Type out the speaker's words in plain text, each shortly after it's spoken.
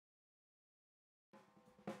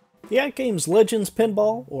The AtGames Legends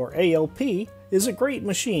Pinball, or ALP, is a great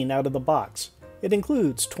machine out of the box. It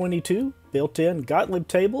includes 22 built-in Gottlieb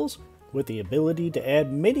tables with the ability to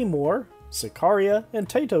add many more Sicaria and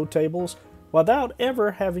Tato tables without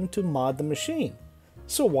ever having to mod the machine.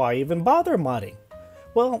 So why even bother modding?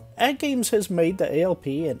 Well, AtGames has made the ALP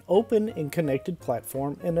an open and connected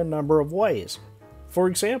platform in a number of ways. For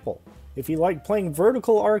example, if you like playing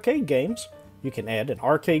vertical arcade games, you can add an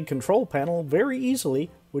arcade control panel very easily,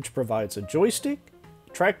 which provides a joystick,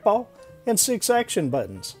 trackball, and 6 action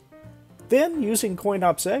buttons. Then, using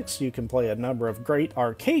CoinOpsX, you can play a number of great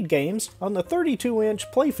arcade games on the 32-inch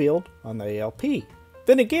playfield on the ALP.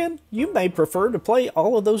 Then again, you may prefer to play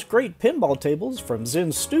all of those great pinball tables from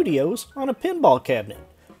Zen Studios on a pinball cabinet.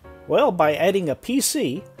 Well, by adding a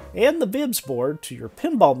PC and the VIBS board to your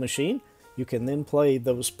pinball machine, you can then play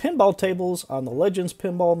those pinball tables on the Legends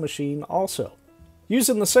pinball machine also.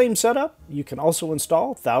 Using the same setup, you can also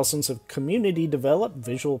install thousands of community-developed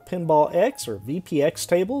Visual Pinball X or VPX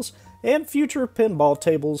tables and future pinball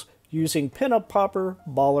tables using Pinup Popper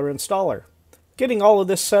Baller Installer. Getting all of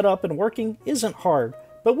this set up and working isn't hard,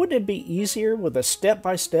 but wouldn't it be easier with a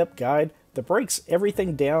step-by-step guide that breaks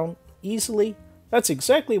everything down easily? That's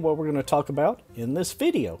exactly what we're going to talk about in this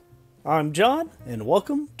video. I'm John, and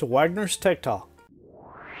welcome to Wagner's Tech Talk.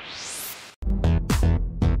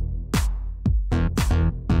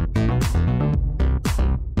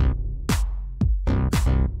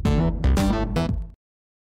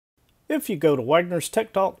 If you go to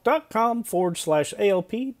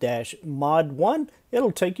wagnerstechtalk.com/ALP-mod1,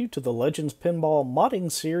 it'll take you to the Legends Pinball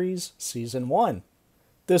Modding Series Season 1.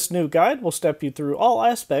 This new guide will step you through all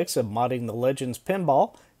aspects of modding the Legends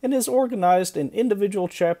Pinball and is organized in individual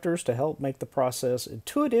chapters to help make the process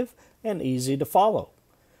intuitive and easy to follow.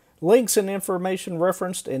 Links and information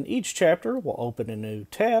referenced in each chapter will open a new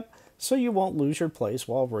tab so you won't lose your place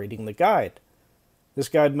while reading the guide. This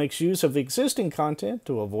guide makes use of existing content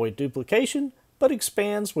to avoid duplication, but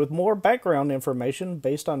expands with more background information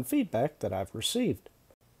based on feedback that I've received.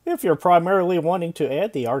 If you're primarily wanting to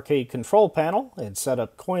add the arcade control panel and set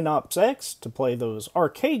up CoinOpsX to play those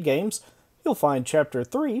arcade games, you'll find Chapter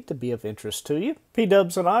 3 to be of interest to you.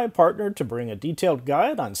 P-Dubs and I partnered to bring a detailed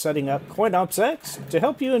guide on setting up CoinOpsX to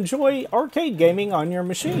help you enjoy arcade gaming on your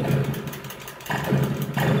machine.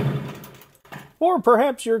 Or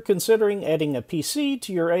perhaps you're considering adding a PC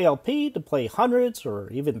to your ALP to play hundreds or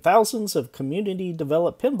even thousands of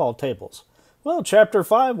community-developed pinball tables. Well, Chapter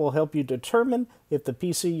 5 will help you determine if the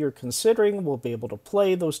PC you're considering will be able to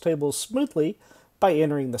play those tables smoothly by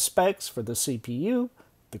entering the specs for the CPU,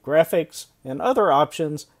 the graphics, and other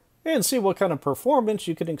options, and see what kind of performance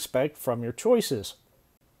you can expect from your choices.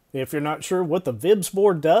 If you're not sure what the VIBS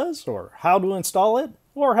board does, or how to install it,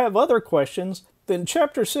 or have other questions, then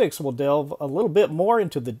Chapter 6 will delve a little bit more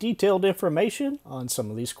into the detailed information on some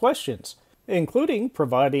of these questions, including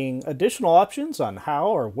providing additional options on how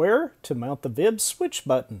or where to mount the VIBS switch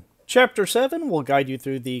button. Chapter 7 will guide you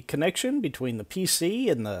through the connection between the PC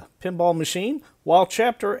and the pinball machine, while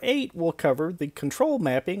Chapter 8 will cover the control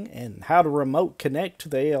mapping and how to remote connect to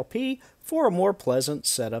the ALP for a more pleasant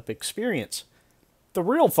setup experience. The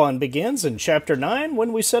real fun begins in Chapter 9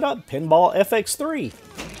 when we set up Pinball FX3.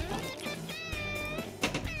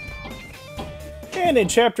 And in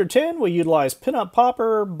Chapter 10, we utilize Pinup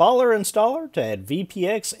Popper Baller Installer to add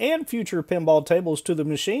VPX and future pinball tables to the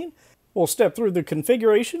machine. We'll step through the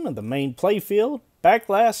configuration of the main playfield,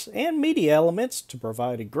 backglass, and media elements to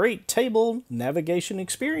provide a great table navigation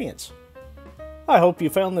experience. I hope you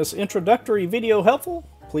found this introductory video helpful.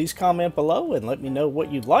 Please comment below and let me know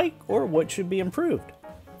what you'd like or what should be improved.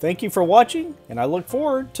 Thank you for watching, and I look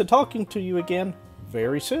forward to talking to you again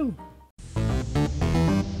very soon.